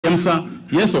answer,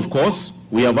 yes, of course,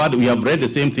 we have read the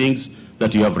same things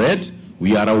that you have read.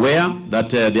 We are aware that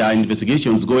there are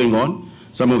investigations going on.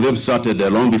 Some of them started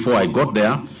long before I got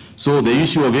there. So the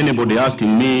issue of anybody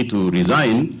asking me to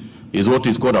resign is what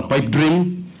is called a pipe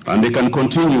dream, and they can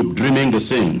continue dreaming the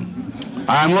same.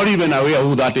 I'm not even aware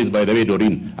who that is, by the way,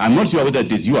 Doreen. I'm not sure whether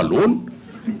it is you alone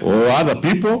or other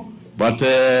people, but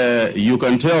you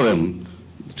can tell them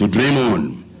to dream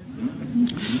on.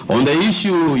 On the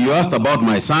issue you asked about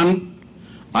my son,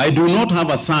 I do not have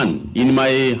a son in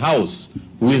my house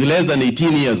who is less than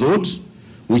 18 years old,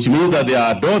 which means that they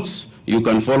are adults. You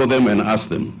can follow them and ask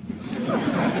them.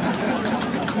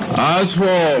 As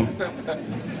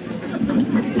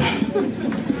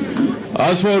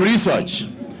for research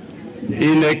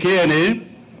in the KNA,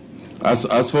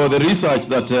 as for the research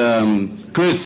that Chris